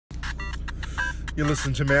You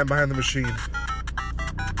listen to Man Behind the Machine.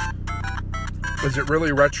 Is it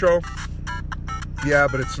really retro? Yeah,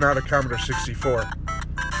 but it's not a Commodore 64.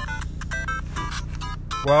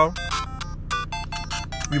 Well,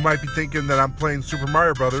 you might be thinking that I'm playing Super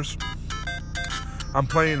Mario Brothers. I'm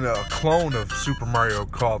playing a clone of Super Mario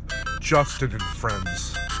called Justin and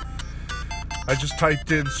Friends. I just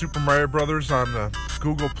typed in Super Mario Brothers on the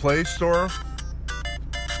Google Play Store,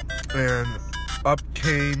 and up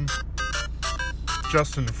came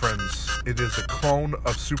Justin and Friends. It is a clone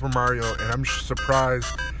of Super Mario, and I'm surprised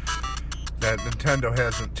that Nintendo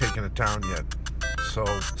hasn't taken it down yet. So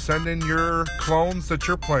send in your clones that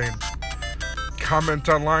you're playing. Comment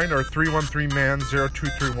online or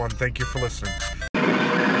 313-MAN-0231. Thank you for listening.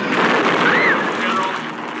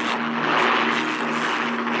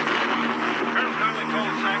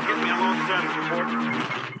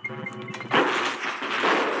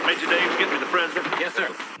 Major Dave, get me the president. Yes, sir.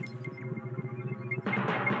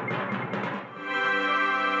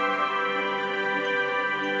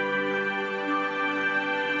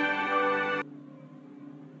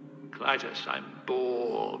 Clytus, I'm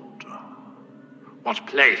bored. What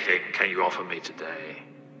plaything can you offer me today?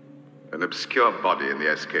 An obscure body in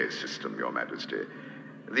the SK system, Your Majesty.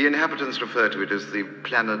 The inhabitants refer to it as the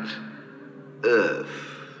planet Earth.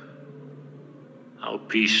 How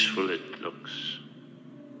peaceful it looks.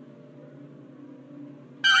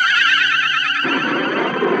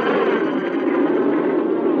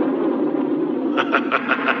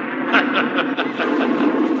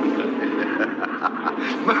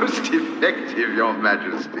 Most effective, Your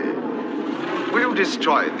Majesty. Will you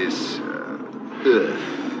destroy this Earth?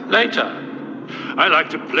 Later. I like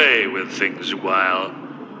to play with things a while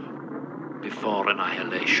before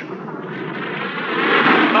annihilation.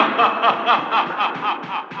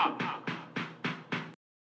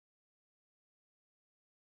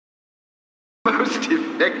 Most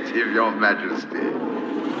effective, Your Majesty.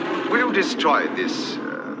 Will you destroy this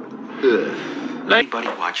Earth? Anybody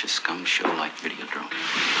watch a scum show like Videodrome?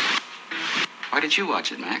 Why did you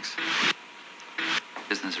watch it, Max?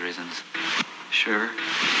 Business reasons. Sure.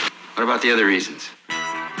 What about the other reasons?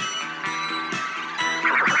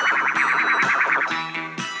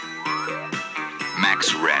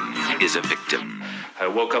 Max Wren is a victim. I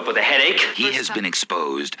woke up with a headache. He has been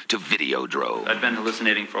exposed to Videodrome. I've been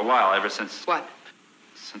hallucinating for a while, ever since... What?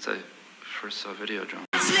 Since I first saw Videodrome.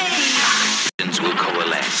 Will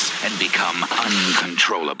coalesce and become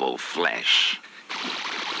uncontrollable flesh.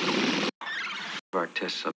 Our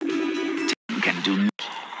test sub... Can do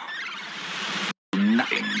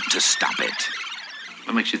nothing to stop it.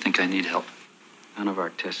 What makes you think I need help? None of our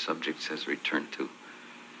test subjects has returned to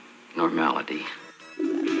normality.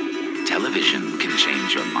 Television can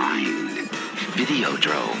change your mind.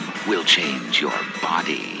 Videodrome will change your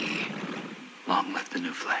body. Long live the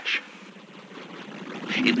new flesh.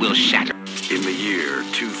 It will shatter. In the year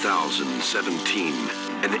 2017,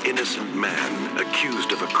 an innocent man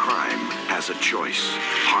accused of a crime has a choice.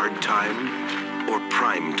 Hard time or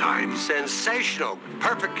prime time. Sensational.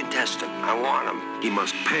 Perfect contestant. I want him. He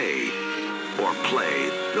must pay or play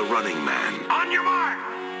the running man. On your mark.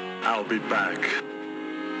 I'll be back.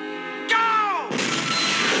 Go!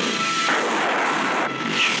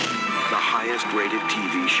 The highest rated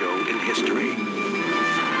TV show in history.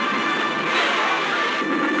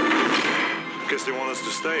 Guess they want us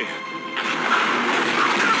to stay.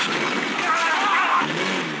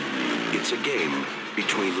 It's a game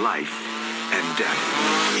between life and death.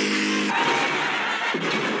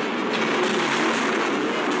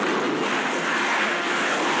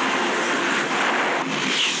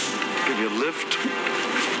 Give you a lift?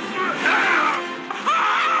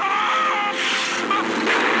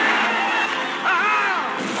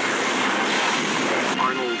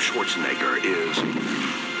 Arnold Schwarzenegger is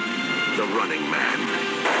the running man.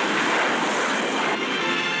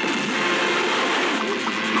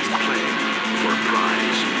 He's playing for a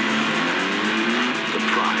prize. The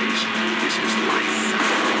prize is his life.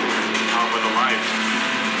 How about the life?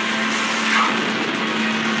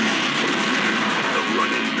 The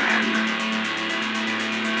running man.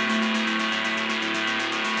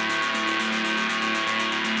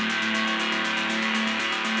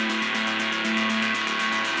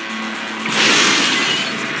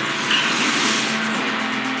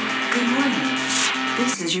 Good morning.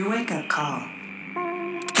 This is your wake-up call.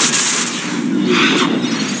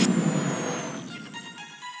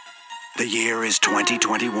 The year is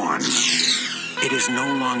 2021. It is no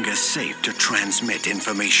longer safe to transmit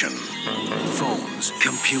information. Phones,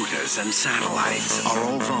 computers, and satellites are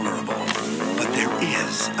all vulnerable. But there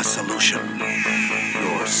is a solution.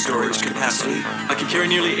 Your storage capacity? I can carry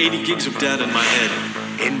nearly 80 gigs of data in my head.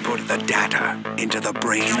 Input the data into the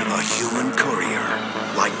brain of a human courier,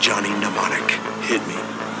 like Johnny Mnemonic. Hit me.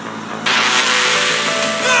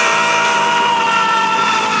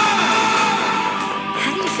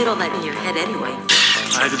 How do you fit all that in your head anyway?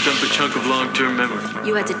 I had to dump a chunk of long-term memory.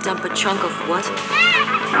 You had to dump a chunk of what?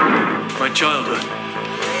 My childhood.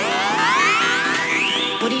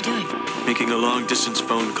 What are you doing? Making a long-distance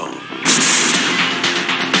phone call.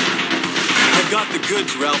 I got the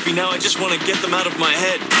goods, Ralphie. Now I just want to get them out of my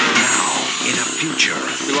head. Now, in a future...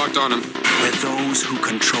 We locked on him. Where those who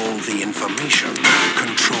control the information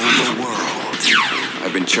control the world.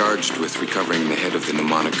 I've been charged with recovering the head of the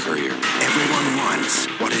mnemonic courier. Everyone wants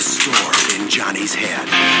what is stored in Johnny's head.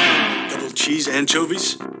 Double cheese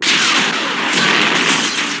anchovies?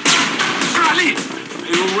 Riley!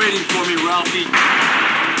 You were waiting for me, Ralphie.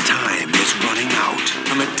 Time is running out.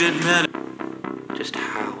 I'm a dead man. Just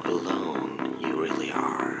how alone you really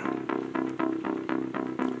are.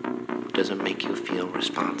 Does it make you feel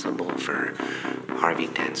responsible for Harvey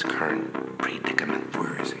Dent's current predicament?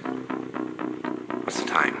 Where is he? What's the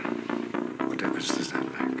time? What difference does that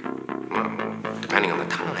make? Well, depending on the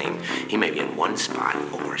time, he may be in one spot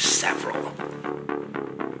or several.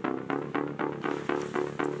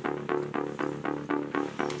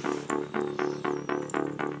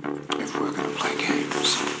 If we're gonna play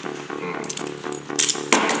games,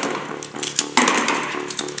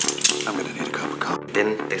 I'm gonna need a cup of coffee.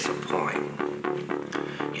 Didn't disappoint.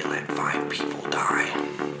 You let 5 people die.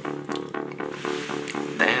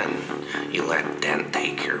 Then you let Dent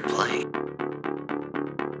take your place.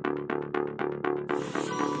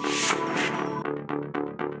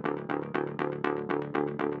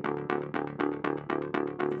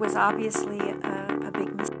 Was obviously a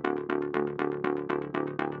big mistake.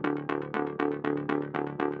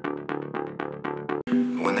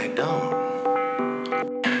 When they don't.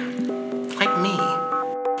 Like me.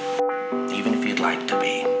 Even if you'd like to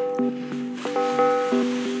be.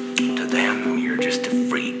 To them, you're just a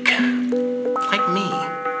freak. Like me.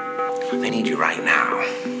 They need you right now.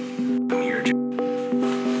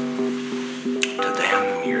 To them,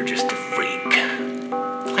 you're just a freak.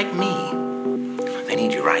 Like me. They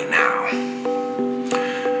need you right now.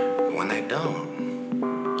 When they don't,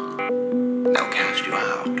 they'll cast you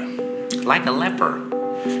out. Like a leper.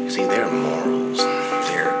 You see, their morals,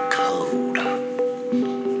 their code.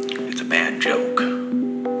 It's a bad joke.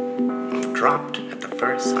 Dropped at the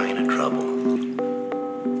first sign of trouble.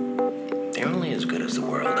 They're only as good as the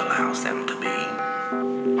world allows them to be.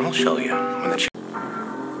 I'll show you when the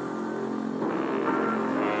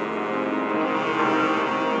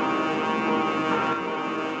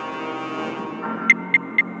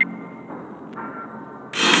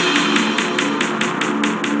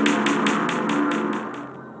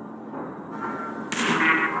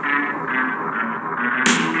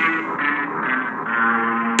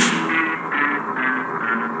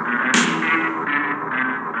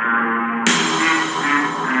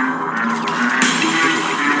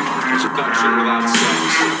without sex.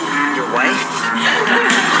 Your wife?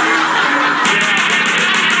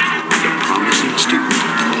 A promising student.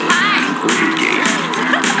 An old game.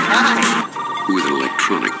 Hi. With an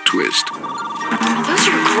electronic twist. Are those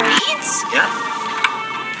your grades? Yeah.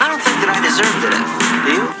 I don't think that I deserved it.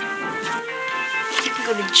 Do you? You can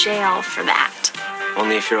go to jail for that.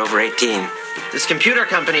 Only if you're over 18. This computer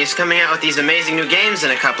company is coming out with these amazing new games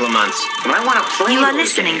in a couple of months. And I want to play You are those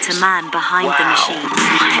listening games. to Man Behind the Machine. You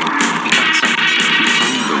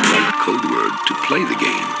found the right code word to play the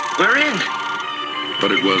game. We're in.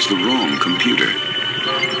 But it was the wrong computer.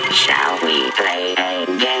 Shall we play a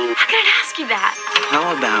game? How can I ask you that?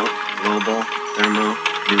 How about global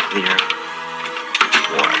thermonuclear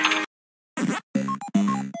war?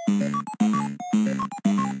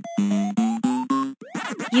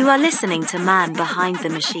 You are listening to Man Behind the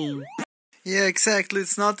Machine. Yeah, exactly.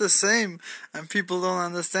 It's not the same. And people don't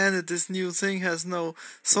understand it. This new thing has no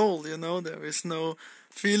soul, you know. There is no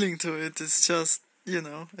feeling to it. It's just, you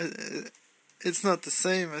know, it's not the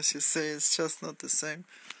same, as you say. It's just not the same.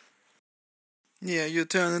 Yeah, you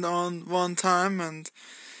turn it on one time and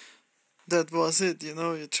that was it, you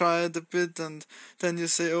know. You try it a bit and then you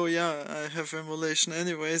say, oh yeah, I have emulation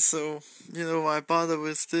anyway, so, you know, why bother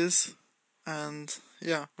with this? And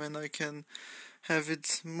yeah, when I can have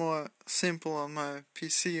it more simple on my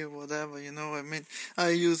PC or whatever, you know, I mean, I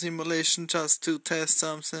use emulation just to test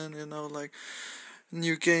something, you know, like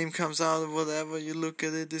new game comes out or whatever, you look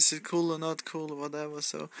at it, is it cool or not cool or whatever.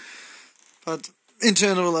 So, but in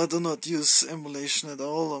general, I do not use emulation at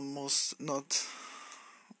all, or most not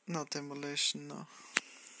emulation, no.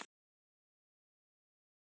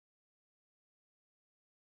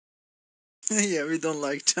 Yeah, we don't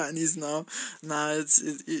like Chinese now. Nah, it's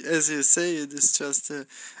as you say, it is just a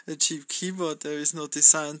cheap keyboard. There is no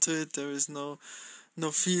design to it. There is no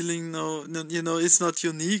feeling. No, you know, it's not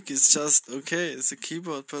unique. It's just okay. It's a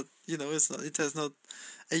keyboard, but you know, it's not. It has not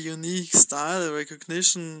a unique style, a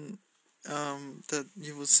recognition that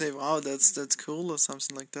you would say, wow, that's cool or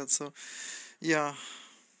something like that. So, yeah,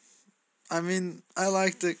 I mean, I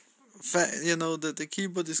like the you know, that the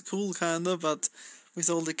keyboard is cool, kinda, but with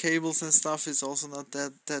all the cables and stuff, it's also not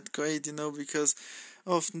that great, you know, because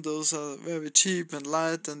often those are very cheap and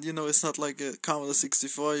light, and you know, it's not like a Commodore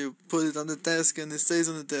 64. You put it on the desk and it stays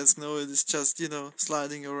on the desk. No, it is just, you know,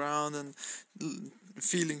 sliding around and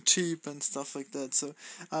feeling cheap and stuff like that. So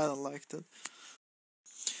I don't like that.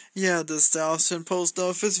 Yeah, there's the Austrian post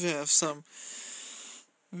office. We have some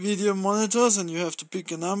video monitors, and you have to pick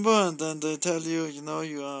a number, and then they tell you, you know,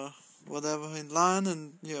 you are whatever in line,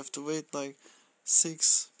 and you have to wait like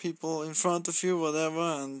 6 people in front of you, whatever,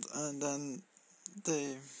 and then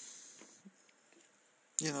they,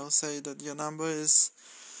 you know, say that your number is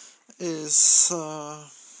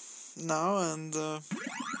now, and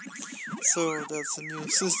so that's a new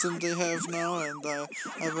system they have now, and I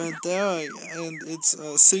went there, and it's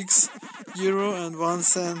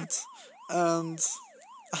 €6.01, and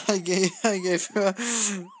I gave her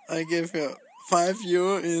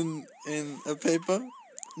 €5 in a paper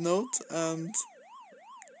note, and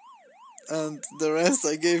the rest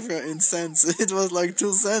I gave her in cents. It was like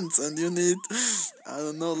 2 cents, and you need, I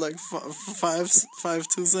don't know, like 2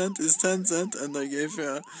 cents is 10 cents, and I gave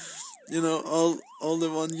her, you know, all the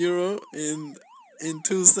 €1 in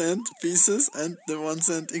 2 cent pieces and the 1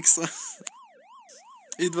 cent extra.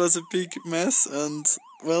 It was a big mess, and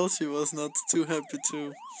well, she was not too happy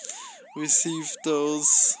to receive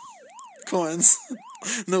those coins.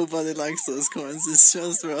 Nobody likes those coins. It's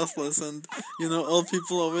just worthless, and you know, all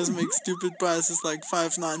people always make stupid prices like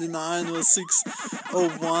 $5.99 or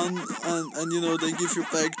 $6.01, and you know, they give you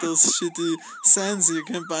back those shitty cents. You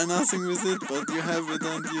can buy nothing with it, but you have it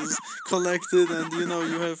and you collect it, and you know,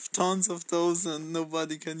 you have tons of those, and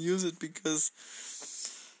nobody can use it because.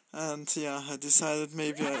 And yeah, I decided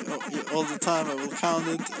maybe all the time I will count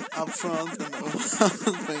it up front and I will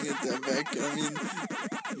bring it there back. I mean,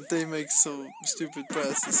 they make so stupid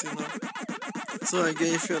prices, you know. So I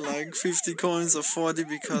gave her like 50 coins or 40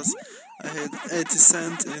 because I had 80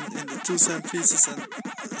 cents in the 2 cent pieces and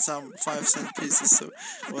some 5 cent pieces, so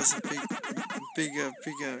it was a bigger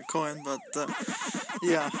coin, but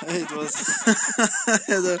yeah, it was I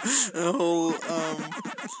had a whole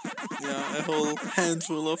a whole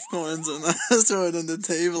handful of coins, and I threw it on the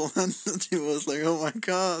table, and he was like, "Oh my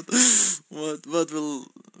God, what will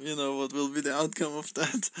be the outcome of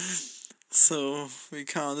that?" So we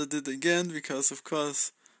counted it again, because of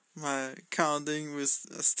course my counting with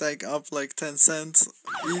a stack up like 10 cents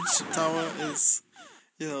each tower is,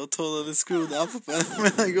 you know, totally screwed up when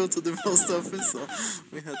I go to the post office, so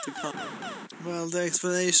we had to count. Well, the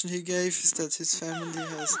explanation he gave is that his family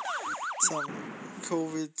has some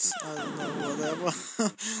COVID, I don't know, whatever,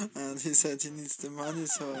 and he said he needs the money,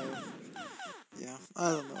 so yeah,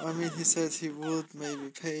 I don't know. I mean, he said he would maybe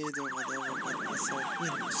pay it or whatever, but I said, you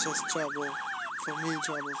know, it's just trouble for me,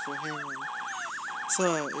 trouble for him, and so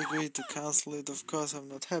I agreed to cancel it. Of course, I'm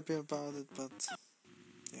not happy about it, but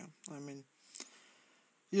yeah, I mean,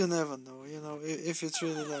 you never know, you know, if it's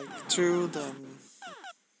really like true, then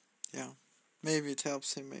yeah, maybe it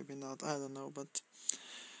helps him, maybe not, I don't know, but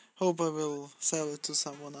hope I will sell it to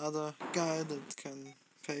someone other guy that can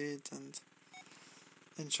pay it and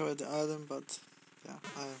enjoy the item, but yeah,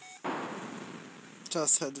 I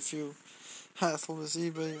just had a few hassle with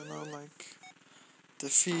eBay, you know, like the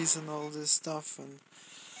fees and all this stuff, and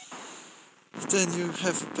then you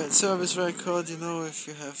have a bad service record, you know, if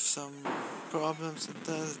you have some problems and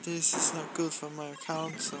this is not good for my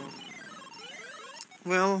account, so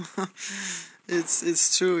well,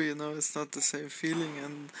 it's true, you know, it's not the same feeling,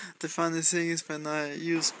 and the funny thing is when I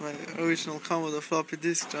used my original Commodore floppy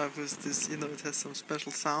disk drive with this, you know, it has some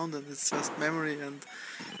special sound and it's just memory, and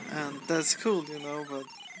that's cool, you know,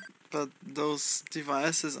 but those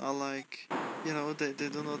devices are like, you know, they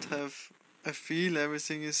do not have a feel,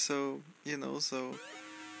 everything is so, you know, so,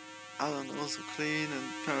 I don't know, so clean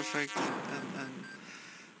and perfect,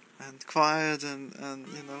 quiet, and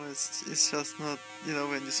it's just not,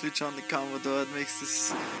 when you switch on the Commodore, it makes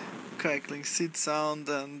this crackling seed sound,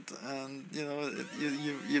 and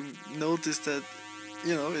you notice that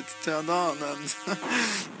it's turned on, and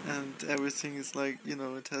and everything is like,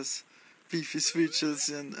 it has beefy switches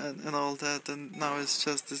and all that, and now it's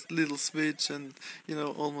just this little switch, and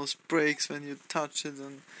almost breaks when you touch it,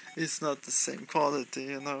 and it's not the same quality,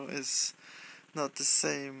 it's not the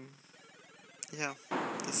same, the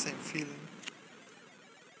same feeling.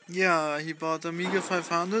 Yeah, he bought Amiga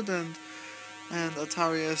 500 and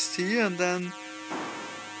Atari ST, and then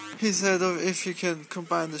he said, if you can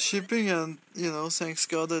combine the shipping, and thanks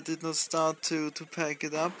God I did not start to pack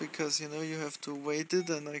it up, because you have to weight it,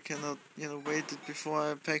 and I cannot weight it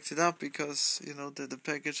before I packed it up, because the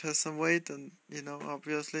package has some weight, and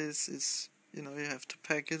obviously it's you have to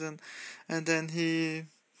pack it, and then he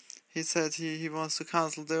said he wants to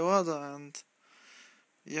cancel the order, and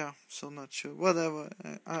so not sure, whatever,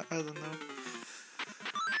 I don't know.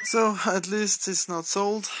 So at least it's not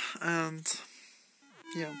sold, and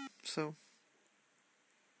so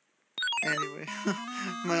anyway,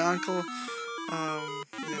 my uncle,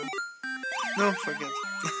 no, forget.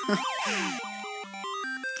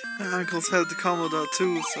 My uncles had the Commodore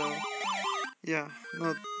too, so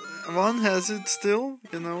not one has it still,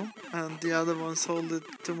 and the other one sold it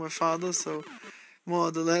to my father, so more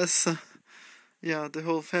or less, the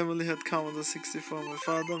whole family had Commodore 64. My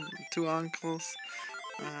father, 2 uncles,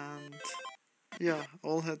 and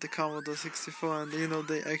all had the Commodore 64, and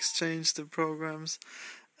they exchanged the programs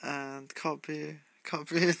and copy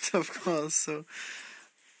it, of course.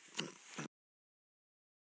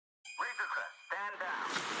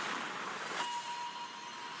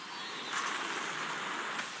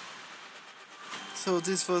 So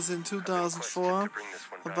this was in 2004,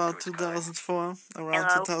 about 2004, around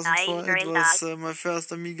 2004. It was my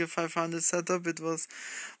first Amiga 500 setup. It was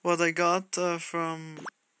what I got from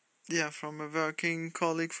a working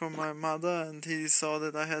colleague from my mother, and he saw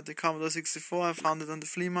that I had the Commodore 64. I found it on the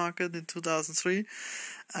flea market in 2003,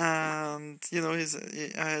 and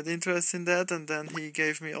I had interest in that, and then he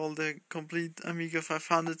gave me all the complete Amiga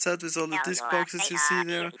 500 set with all the disc boxes you see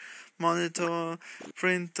there, monitor,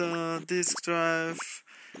 printer, disk drive,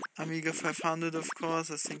 Amiga 500, of course,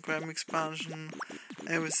 I think RAM expansion,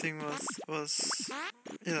 everything was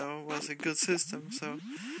a good system. So it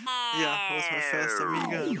was my first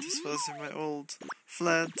Amiga, and this was in my old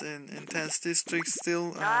flat in 10th district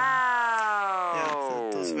still.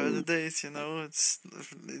 Those were the days,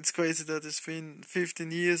 it's crazy that it's been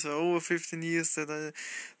 15 years or over 15 years that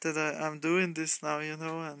I'm doing this now,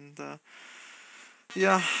 and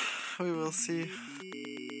we will see.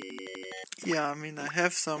 I mean, I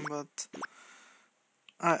have some, but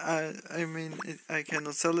I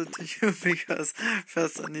cannot sell it to you, because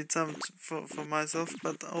first I need some for myself,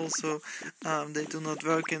 but also they do not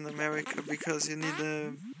work in America, because you need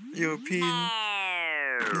a European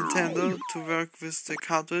Nintendo to work with the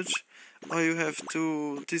cartridge, or you have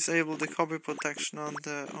to disable the copy protection on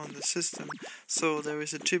the system. So there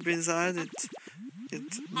is a chip inside.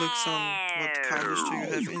 It looks on what cartridge do you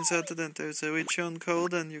have inserted, and there is a region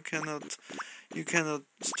code, and you cannot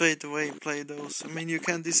straight away play those. I mean, you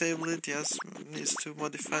can disable it, yes, needs to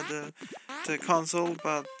modify the console,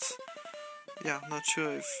 but not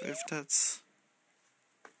sure if that's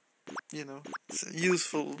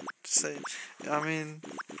useful to say. I mean,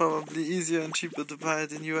 probably easier and cheaper to buy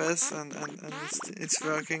it in US, and it's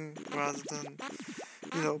working, rather than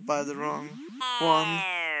buy the wrong one,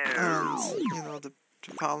 and the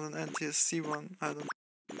PAL and NTSC one.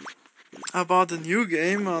 I bought a new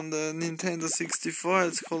game on the Nintendo 64.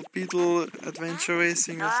 It's called Beetle Adventure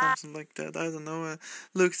Racing or something like that. I don't know. I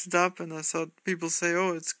looked it up, and I thought people say,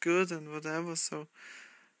 oh, it's good and whatever. So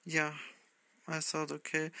I thought,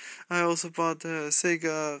 okay. I also bought a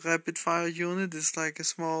Sega Rapid Fire unit. It's like a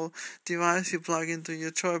small device you plug into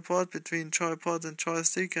your joypod, between joypod and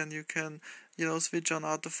joystick, and you can switch on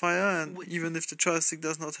autofire, and even if the joystick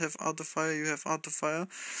does not have autofire, you have autofire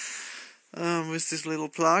with this little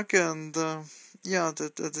plug, and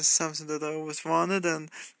that is something that I always wanted,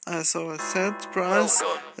 and I saw a set price.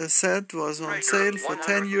 A set was on sale for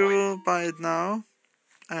 €10, buy it now,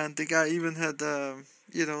 and the guy even had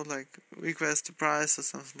like request the price or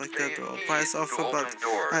something like that, or price offer, but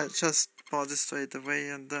I just bought it straight away,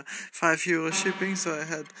 and €5 shipping, so I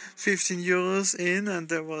had €15 in, and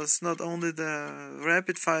there was not only the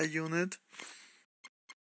rapid fire unit,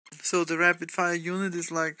 So the rapid fire unit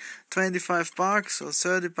is like $25 or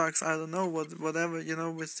 $30, I don't know, whatever,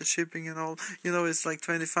 with the shipping and all, it's like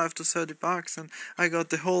 $25 to $30, and I got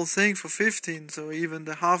the whole thing for 15, so even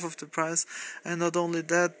the half of the price. And not only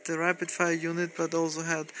that, the rapid fire unit, but also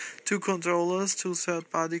had 2 controllers, 2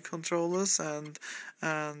 third-party controllers, and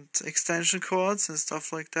extension cords and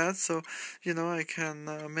stuff like that. So I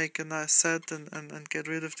can make a nice set and get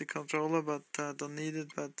rid of the controller, but don't need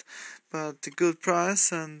it. But a good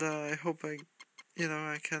price, and I hope I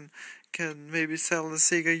can maybe sell the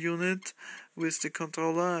Sega unit with the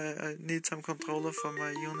controller. I need some controller for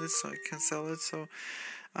my unit, so I can sell it. So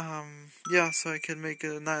so I can make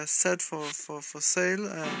a nice set for sale,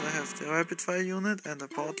 and I have the rapid fire unit, and I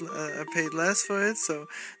paid less for it, so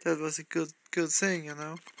that was a good thing,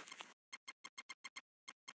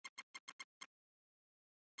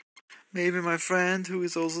 Maybe my friend who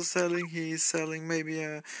is also selling, he's selling maybe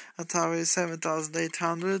a Atari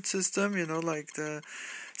 7800 system, like the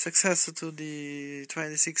successor to the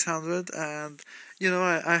 2600, and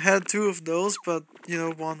I had 2 of those, but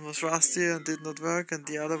one was rusty and did not work, and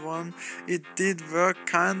the other one, it did work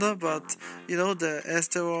kinda, but the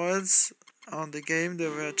asteroids on the game, they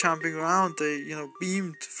were jumping around, they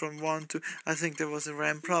beamed from one to, I think there was a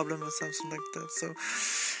RAM problem or something like that. So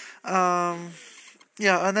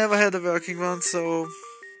I never had a working one, so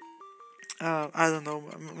I don't know.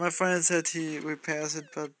 My friend said he repairs it,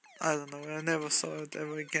 but I don't know. I never saw it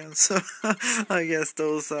ever again, so I guess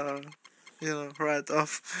those are, right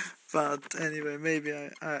off. But anyway, maybe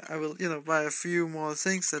I will, buy a few more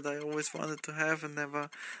things that I always wanted to have and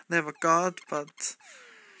never got, but,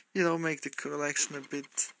 make the collection a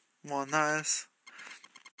bit more nice.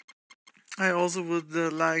 I also would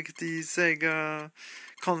like the Sega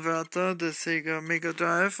converter, the Sega Mega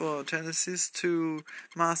Drive or Genesis to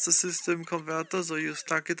Master System converter. So you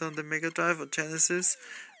stuck it on the Mega Drive or Genesis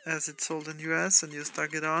as it's sold in US, and you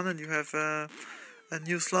stuck it on, and you have a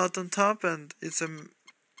new slot on top, and it's a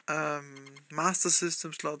Master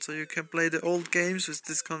System slot, so you can play the old games with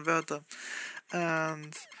this converter.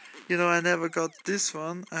 And I never got this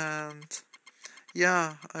one, and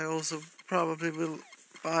I also probably will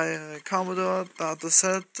buy a Commodore data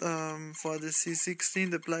set for the C16,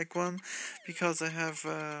 the black one, because I have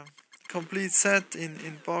a complete set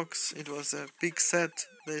in box. It was a big set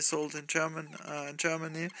they sold in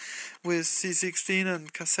Germany with C16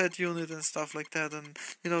 and cassette unit and stuff like that, and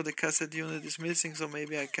the cassette unit is missing, so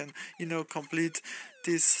maybe I can complete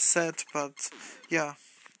this set, but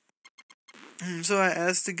so I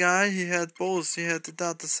asked the guy, he had both. He had the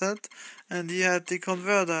data set and he had the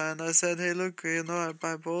converter, and I said, hey, look, I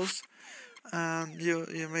buy both, and you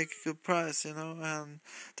make a good price, and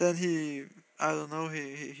then he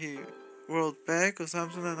wrote back or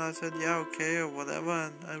something, and I said, yeah, okay, or whatever,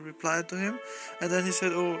 and I replied to him, and then he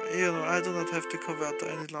said, oh, I do not have the converter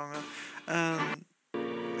any longer, and,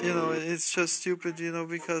 it's just stupid,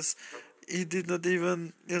 because he did not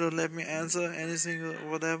even, let me answer anything or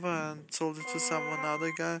whatever, and sold it to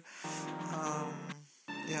other guy.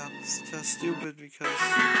 It's just stupid, because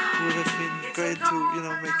it would have been great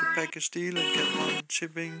to, make a package deal and get one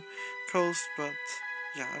shipping cost, but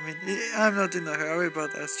I'm not in a hurry,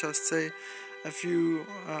 but I just say a few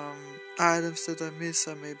items that I miss.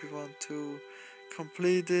 I maybe want to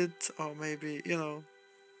complete it, or maybe,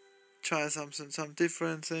 try some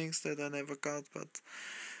different things that I never got, but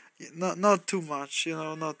not too much,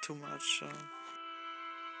 not too much.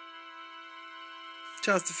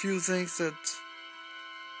 Just a few things that,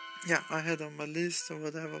 I had on my list or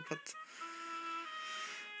whatever, but,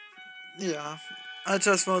 I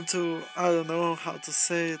just want to, I don't know how to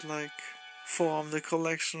say it, like, form the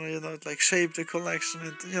collection, like, shape the collection,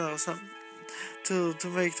 and, to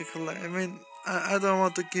make the collection. I don't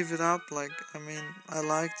want to give it up, like, I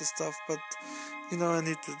like the stuff, but, I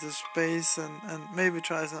need the space, and maybe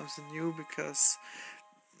try something new, because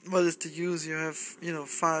what is the use? You have,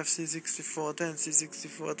 5 C64, 10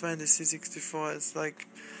 C64, 20 C64, it's like,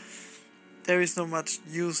 there is not much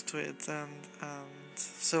use to it, and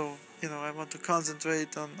so, I want to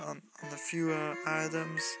concentrate on a fewer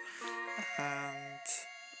items, and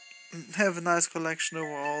have a nice collection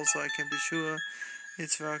overall, so I can be sure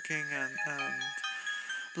it's working and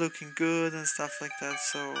looking good and stuff like that.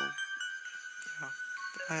 So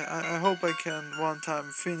I hope I can one time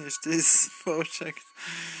finish this project.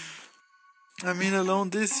 Alone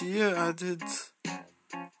this year I did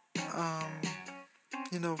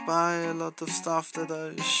buy a lot of stuff that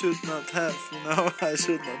I should not have, I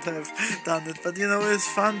should not have done it, but it's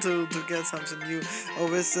fun to get something new.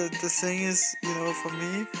 Always the thing is, for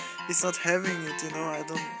me, it's not having it,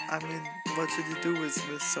 what should you do with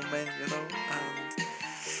so many, and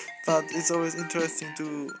but it's always interesting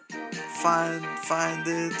to find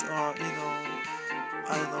it, or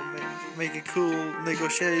I don't know, make a cool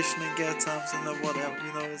negotiation and get something or whatever.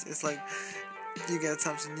 It's like you get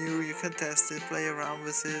something new, you can test it, play around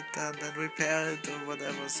with it, and then repair it or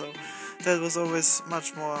whatever. So that was always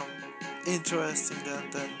much more interesting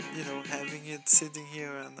than having it sitting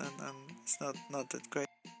here, and it's not that great.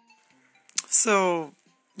 So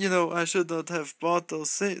I should not have bought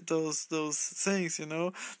those things,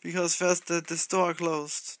 because first the store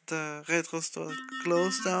closed, the retro store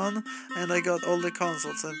closed down, and I got all the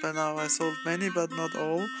consoles, and by now I sold many but not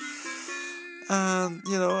all. And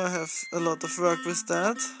I have a lot of work with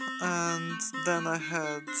that. And then I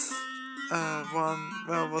had one,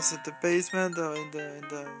 well, was it the basement or in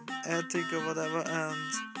the attic or whatever,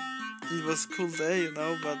 and it was a cool day,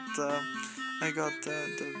 but I got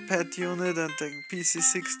the pet unit and the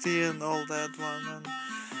PC60 and all that one,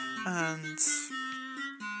 and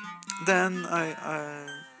then I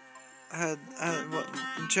had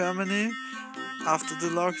in Germany after the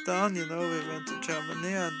lockdown. We went to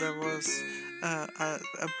Germany, and there was I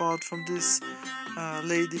bought from this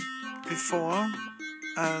lady before,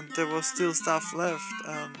 and there was still stuff left,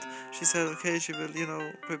 and she said okay, she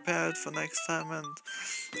will prepare it for next time,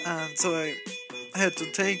 and so I had to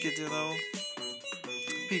take it,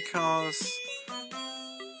 because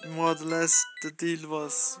more or less the deal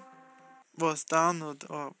was done,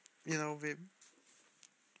 or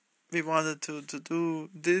we wanted to do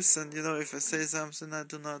this, and if I say something, I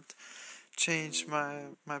do not change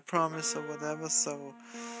my promise or whatever. So,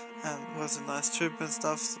 and it was a nice trip and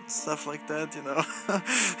stuff like that.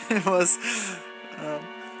 It was a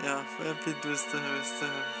bit with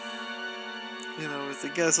the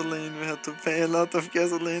gasoline. We had to pay a lot of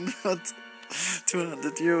gasoline, but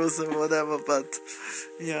 200 euros or whatever. But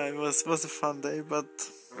yeah, it was a fun day. But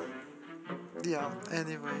yeah,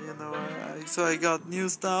 anyway, so I got new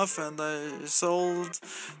stuff, and I sold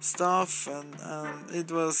stuff, and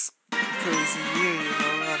it was a crazy year,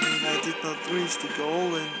 I mean, I did not reach the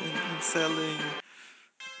goal in selling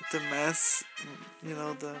the mass,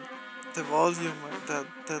 the volume that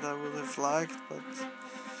I would have liked, but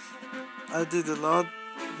I did a lot,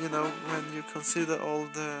 when you consider all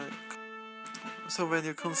that,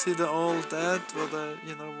 what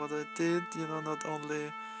I did, not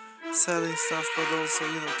only selling stuff, but also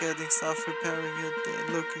getting stuff, repairing it,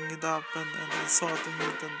 looking it up, and sorting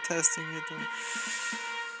it and testing it, and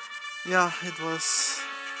yeah, it was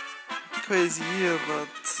a crazy year, but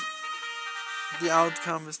the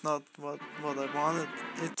outcome is not what I wanted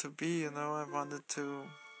it to be. I wanted to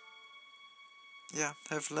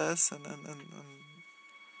have less, and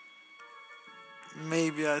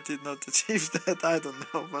maybe I did not achieve that, I don't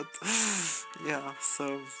know, but yeah,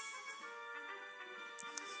 so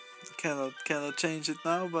cannot change it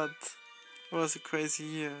now, but it was a crazy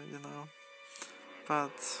year,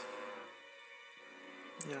 but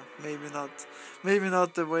yeah, maybe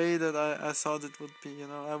not the way that I thought it would be,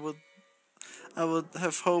 I would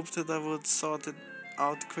have hoped that I would sort it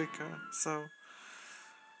out quicker, so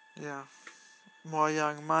yeah, more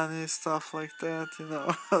young money, stuff like that,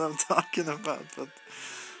 what I'm talking about. But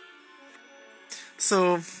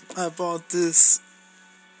so I bought this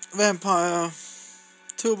Vampire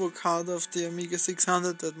turbo card of the Amiga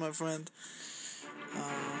 600 that my friend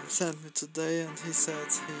sent me today, and he said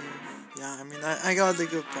I got a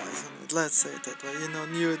good price on it, let's say it that way.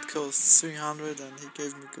 Knew it cost 300, and he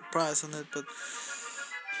gave me a good price on it, but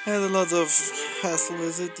had a lot of hassle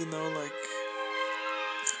with it, like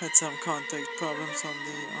had some contact problems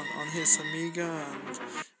on his Amiga, and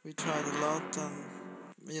we tried a lot, and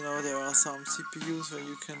there are some CPUs where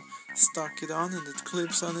you can stock it on and it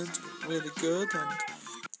clips on it really good, and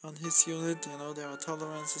on his unit, there are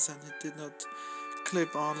tolerances, and it did not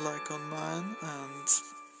clip on like on mine, and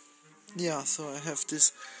yeah, so I have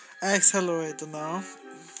this accelerator now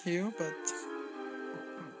here, but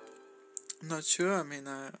I'm not sure. I mean,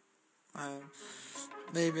 I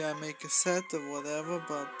maybe I make a set or whatever,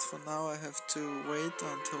 but for now I have to wait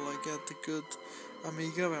until I get a good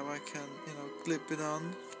Amiga where I can, clip it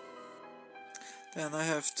on. Then I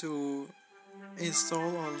have to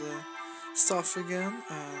install all the stuff again,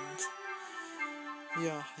 and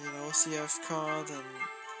yeah, CF card and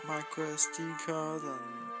micro SD card and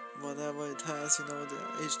whatever it has, the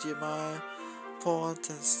HDMI port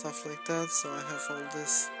and stuff like that. So I have all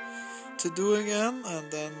this to do again,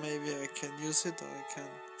 and then maybe I can use it, or I can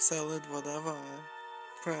sell it, whatever I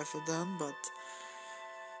prefer then. But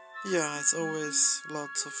yeah, it's always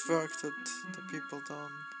lots of work that the people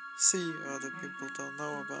don't see, or the people don't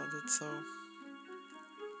know about it. So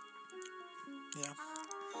yeah,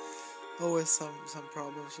 always some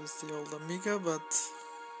problems with the old Amiga, but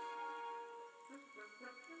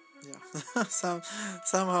yeah,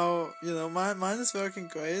 somehow, you know, mine is working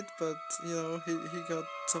great, but you know, he got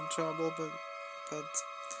some trouble, but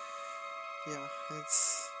yeah,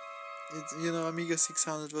 it's you know, Amiga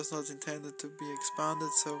 600 was not intended to be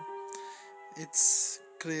expanded, so it's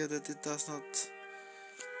clear that it does not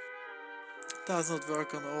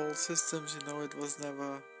work on all systems. You know, it was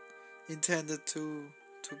never intended to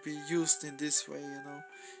be used in this way. You know,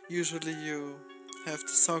 usually you have the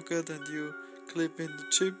socket and you clip in the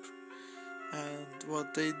chip, and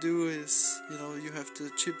what they do is, you know, you have the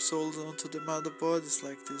chip soldered onto the motherboard. It's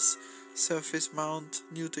like this surface mount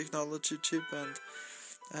new technology chip, and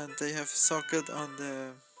they have a socket on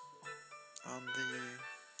the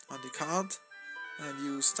card, and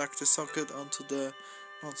you stuck the socket onto the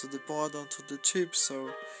board, onto the chip.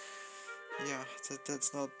 So yeah,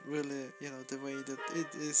 that's not really, you know, the way that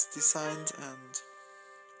it is designed, and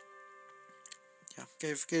yeah,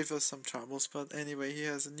 gave us some troubles. But anyway, he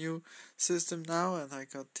has a new system now, and I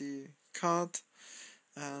got the card,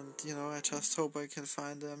 and you know, I just hope I can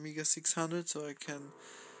find the Amiga 600 so I can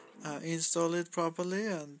install it properly,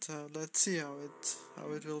 and let's see how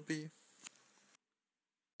it will be.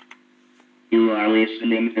 You are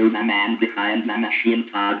listening to the Man Behind the Machine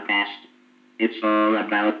podcast. It's all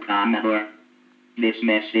about Commodore. This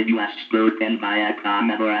message was spoken by a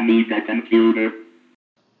Commodore Amiga computer.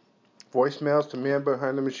 Voicemails to Man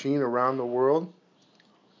Behind the Machine around the world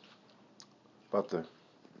about the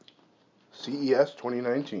CES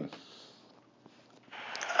 2019.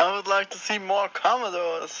 I would like to see more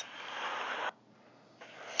Commodores.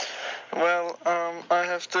 Well, I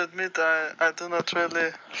have to admit I do not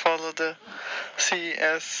really follow the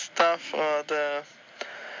CES stuff or the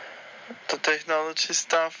technology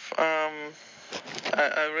stuff. I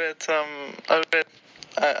read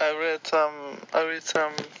some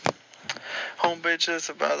home pages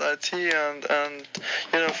about IT, and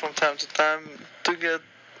you know, from time to time to get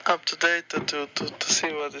up to date, to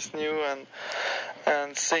see what is new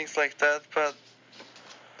and things like that. But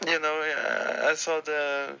you know, I saw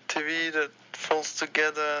the TV that folds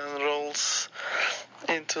together and rolls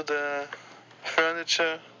into the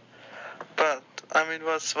furniture, but I mean,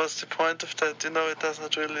 what's the point of that? You know, it does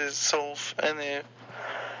not really solve any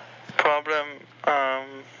problem.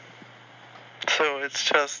 So it's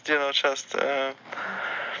just, you know,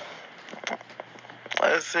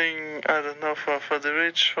 I think, I don't know, for the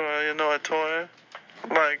rich, for, you know, a toy.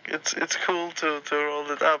 Like, it's cool to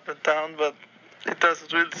roll it up and down, but it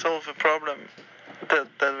doesn't really solve a problem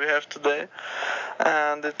that we have today.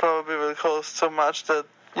 And it probably will cost so much that,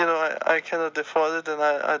 you know, I cannot afford it, and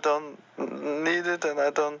I don't need it, and I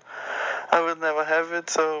will never have it.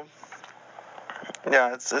 So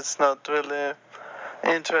yeah, it's not really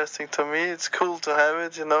interesting to me. It's cool to have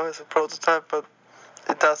it, you know, as a prototype, but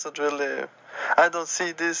it doesn't really, I don't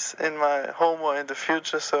see this in my home or in the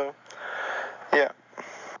future. So yeah,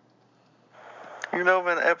 you know,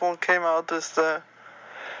 when Apple came out with the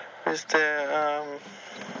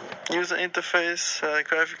user interface,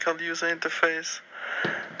 graphical user interface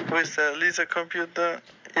with the laser computer,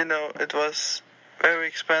 you know, it was very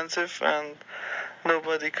expensive and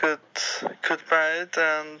nobody could buy it,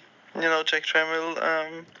 and you know, Jack Tramiel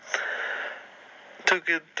took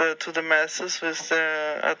it to the masses with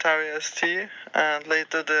the Atari ST, and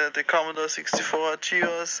later the Commodore 64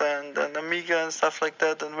 Geos and Amiga and stuff like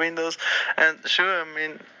that, and Windows. And sure, I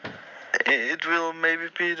mean, it will maybe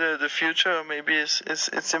be the future, or maybe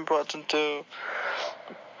it's important to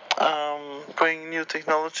bring new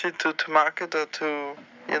technology to market, or to,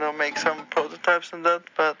 you know, make some prototypes and that.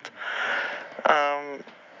 But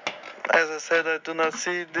as I said, I do not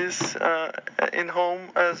see this in home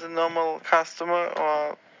as a normal customer,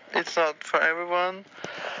 or it's not for everyone.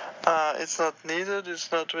 It's not needed.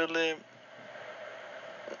 It's not really.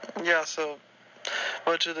 Yeah. So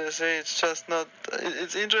what should I say? It's just not.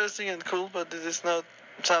 It's interesting and cool, but it is not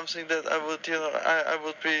something that I would, you know, I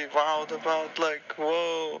would be wowed about. Like,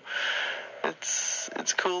 whoa,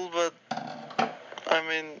 it's cool, but I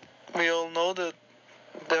mean, we all know that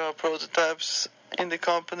there are prototypes in the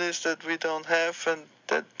companies that we don't have, and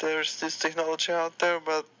that there's this technology out there,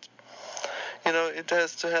 but you know, it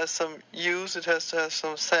has to have some use, it has to have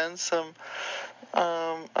some sense, and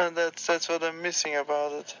that's what I'm missing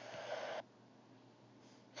about it.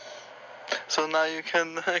 So now you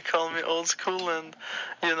can call me old school and,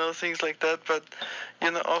 you know, things like that, but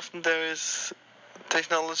you know, often there is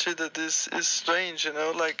technology that is strange, you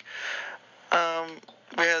know, like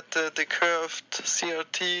we had the curved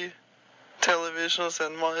CRT televisions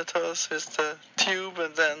and monitors is the tube,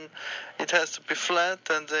 and then it has to be flat,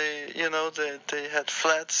 and they had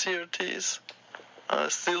flat CRTs,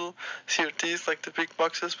 still CRTs like the big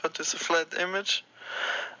boxes, but it's a flat image.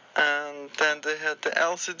 And then they had the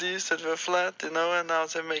LCDs that were flat, and now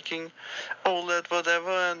they're making OLED whatever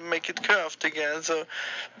and make it curved again. So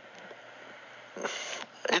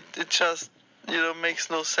it just makes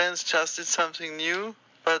no sense. Just it's something new,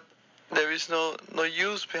 but there is no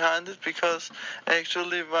use behind it, because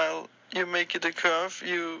actually while you make it a curve,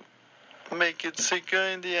 you make it thicker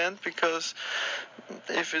in the end, because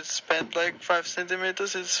if it's bent like 5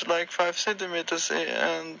 centimeters, it's like 5 centimeters,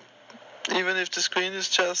 and even if the screen is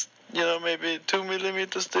just maybe 2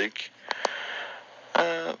 millimeters thick,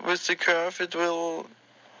 with the curve it will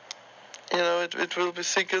it will be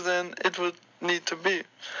thicker than it would need to be.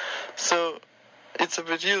 So it's a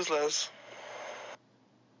bit useless.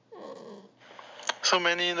 So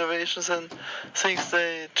many innovations and things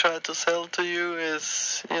they try to sell to you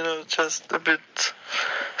is just a bit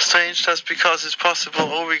strange, just because it's possible.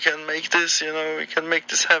 Oh, we can make this, we can make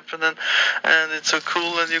this happen, and it's so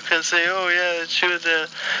cool, and you can say, oh yeah, sure, the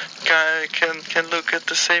guy can look at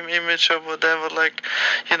the same image or whatever, like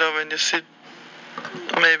when you sit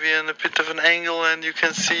maybe in a bit of an angle and you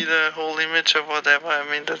can see the whole image or whatever. I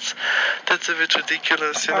mean, that's a bit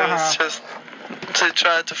ridiculous, It's just they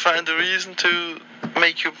try to find a reason to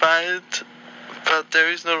make you buy it, but there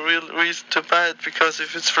is no real reason to buy it, because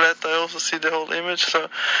if it's flat, I also see the whole image. So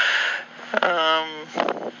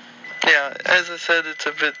yeah, as I said, it's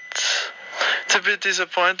a bit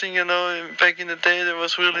disappointing. Back in the day there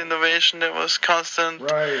was real innovation, there was constant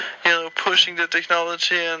pushing the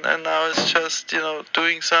technology, and now it's just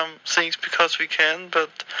doing some things because we can, but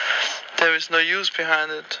there is no use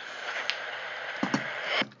behind it.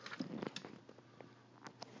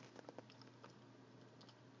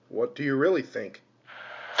 What do you really think?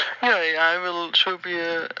 Yeah, AI will sure be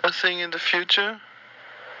a thing in the future,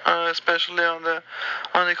 especially on the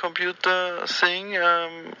computer thing,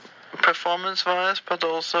 performance-wise, but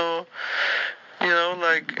also,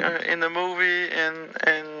 like in a movie,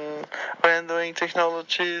 in rendering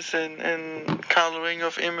technologies, in coloring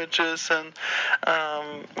of images, and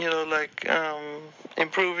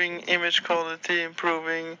improving image quality,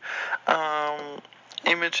 improving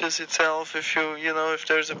images itself. If if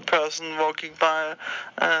there's a person walking by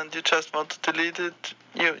and you just want to delete it,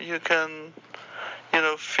 you can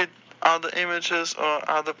fit other images or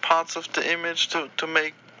other parts of the image to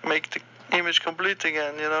make the image complete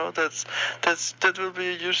again. That will be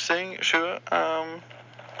a huge thing, sure.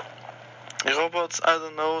 Robots, I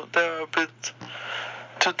don't know, they're a bit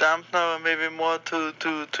too damp now, and maybe more to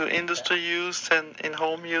industry use than in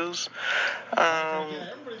home use.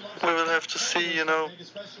 We will have to see, I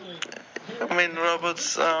mean,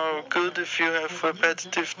 robots are good if you have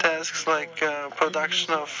repetitive tasks like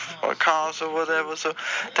production of cars or whatever, so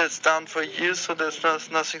that's done for years, so there's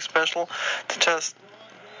nothing special.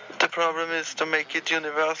 The problem is to make it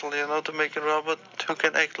universal, to make a robot who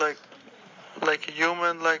can act like a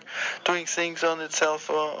human, like doing things on itself,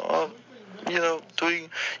 or doing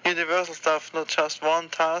universal stuff, not just one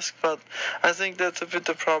task. But I think that's a bit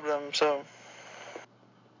the problem. So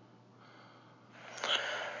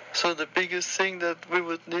the biggest thing that we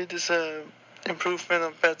would need is improvement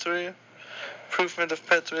of battery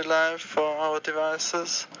life for our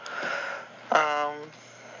devices.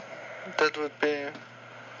 That would be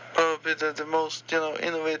probably the most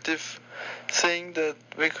innovative thing that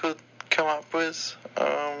we could come up with,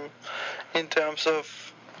 in terms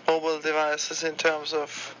of mobile devices, in terms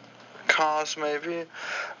of cars maybe.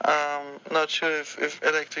 Not sure if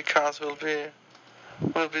electric cars will be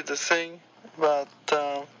the thing, but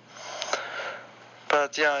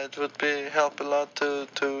yeah, it would help a lot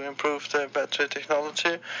to improve the battery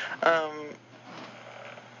technology.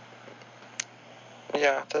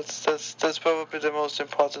 Yeah, that's probably the most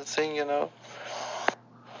important thing,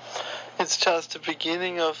 It's just the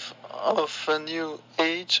beginning of a new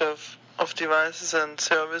age of devices and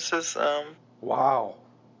services. Wow.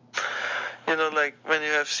 Like when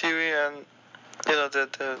you have Siri, and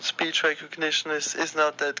that the speech recognition is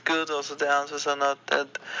not that good. Also, the answers are not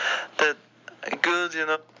that good.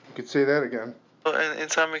 You could say that again. In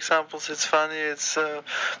some examples, it's funny, it's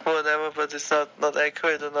whatever, but it's not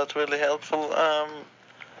accurate or not really helpful.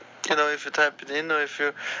 If you type it in, or if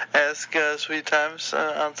you ask 3 times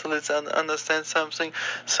until it understands something.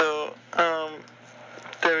 So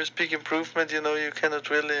there is big improvement. You cannot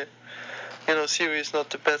really. Siri is not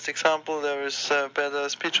the best example. There is better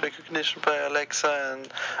speech recognition by Alexa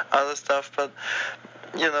and other stuff. But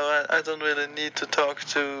I don't really need to talk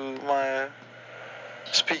to my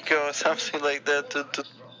speaker or something like that to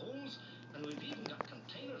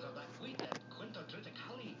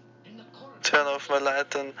turn off my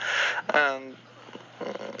light and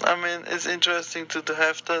I mean, it's interesting to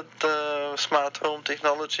have that smart home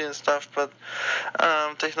technology and stuff, but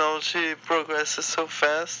technology progresses so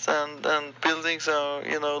fast, and buildings are,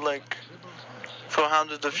 like, for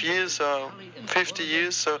hundreds of years or 50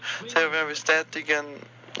 years, so they're very static, and,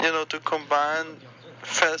 to combine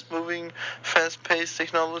fast-moving, fast-paced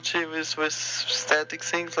technology with static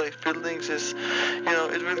things like buildings is,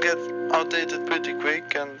 it will get outdated pretty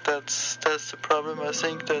quick, and that's the problem. I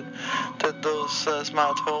think that those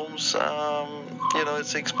smart homes,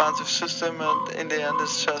 it's an expensive system, and in the end,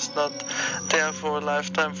 it's just not there for a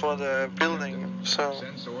lifetime for the building. So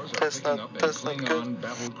that's not good.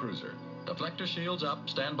 Battle cruiser. Deflector shields up.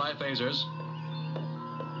 Standby phasers.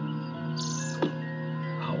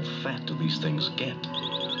 How fat do these things get?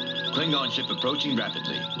 Klingon ship approaching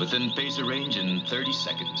rapidly, within phaser range in 30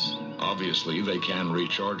 seconds. Obviously, they can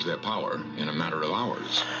recharge their power in a matter of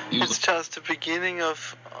hours. It's just the beginning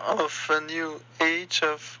of a new age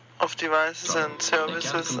of devices and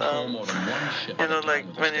services. Like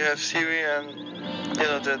when you have Siri and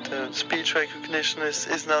the speech recognition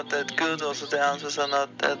is not that good. Also, the answers are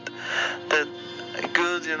not that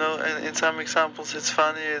good. And in some examples it's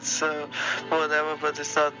funny, it's whatever, but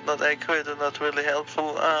it's not accurate or not really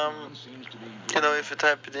helpful. If you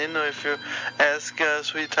type it in or if you ask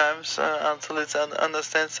 3 times until it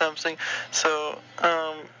understands something. So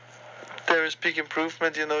there is big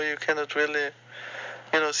improvement. You cannot really.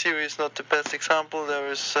 Siri is not the best example.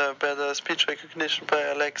 There is better speech recognition by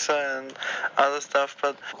Alexa and other stuff,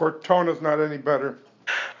 but Cortana's not any better.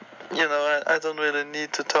 I don't really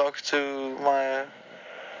need to talk to my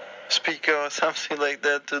speaker or something like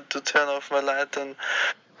that to turn off my light and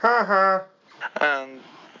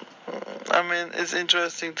I mean, it's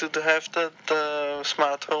interesting to have that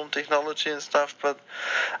smart home technology and stuff, but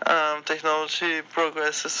technology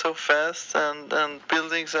progresses so fast, and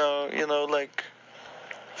buildings are, like,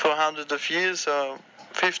 for hundreds of years or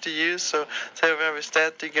 50 years, so they're very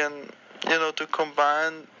static, and, to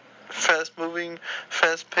combine fast-moving,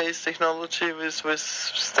 fast-paced technology with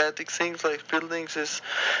static things like buildings is,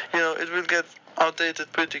 it will get outdated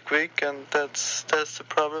pretty quick, and that's the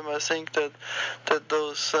problem. I think that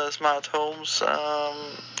those smart homes,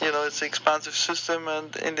 it's an expensive system,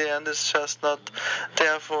 and in the end, it's just not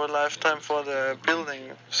there for a lifetime for the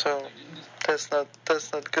building. So that's not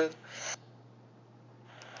good.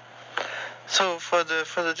 So for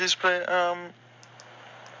the display,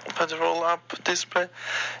 for the roll-up display,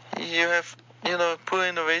 you have, poor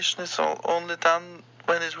innovation is only done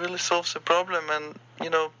when it really solves a problem, and,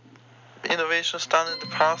 innovations done in the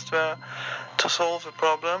past were to solve a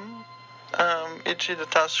problem, e.g. the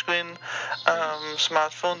touchscreen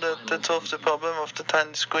smartphone that solves the problem of the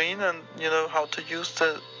tiny screen, and, how to use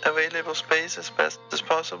the available space as best as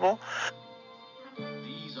possible.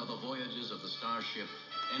 These are the voyages of the starship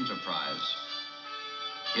Enterprise.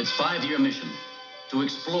 Its 5-year mission: to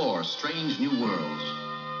explore strange new worlds,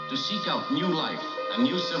 to seek out new life and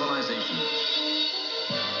new civilizations,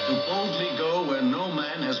 to boldly go where no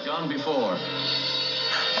man has gone before.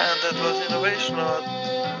 And that was innovation, or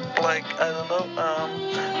like, I don't know,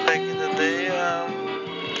 back in the day,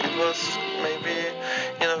 it was maybe,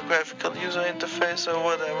 graphical user interface or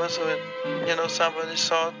whatever, so it, somebody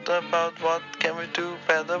thought about what can we do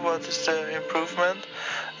better, what is the improvement,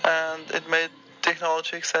 and it made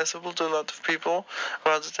technology accessible to a lot of people,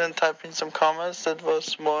 rather than typing some comments. That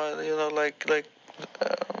was more, like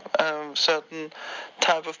certain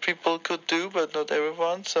type of people could do, but not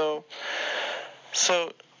everyone. So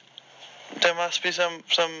there must be some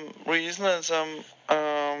reason and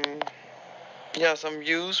some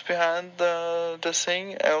use behind the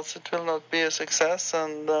thing, else it will not be a success.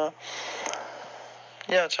 And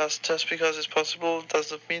just because it's possible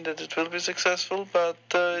does not mean that it will be successful, but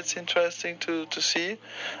it's interesting to see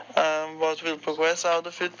what will progress out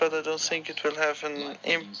of it, but I don't think it will have an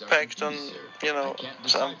impact on,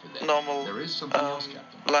 some normal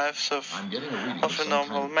lives of a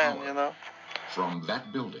normal man, From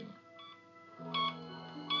that building.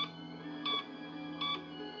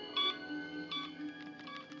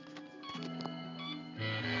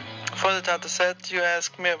 For the data set, you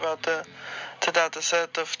asked me about the data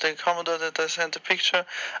set of the Commodore that I sent a picture.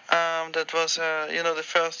 That was, the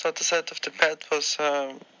first data set of the PET was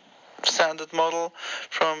standard model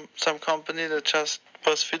from some company that just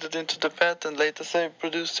was fitted into the PET, and later they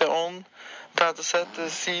produced their own data set, the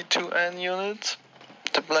C2N unit,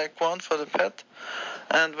 the black one for the PET.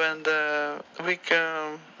 And when the VIC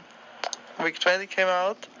 20 came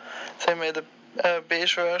out, they made a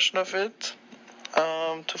beige version of it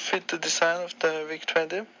to fit the design of the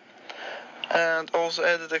VIC-20, and also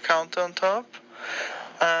added a counter on top.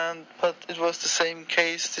 But it was the same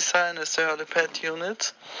case design as the early PET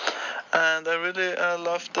unit, and I really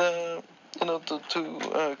loved the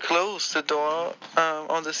to close the door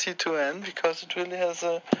on the C2N, because it really has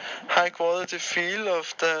a high quality feel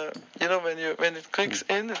of the when it clicks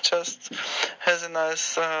in, it just has a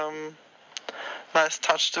nice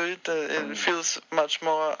touch to it. It feels much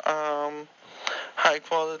more high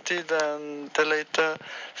quality than the later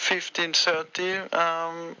 1530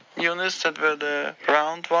 units that were the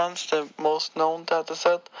round ones, the most known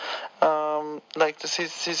dataset, like the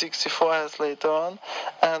C64 has later on,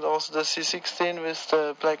 and also the C16 with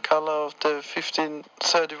the black color of the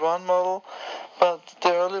 1531 model. But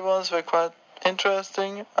the early ones were quite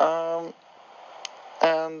interesting,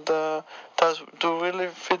 and do really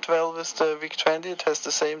fit well with the VIC-20. It has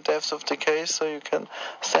the same depth of the case, so you can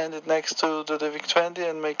stand it next to the VIC-20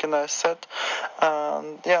 and make a nice set.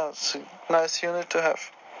 It's a nice unit to have.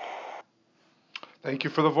 Thank you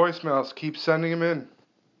for the voicemails. Keep sending them in.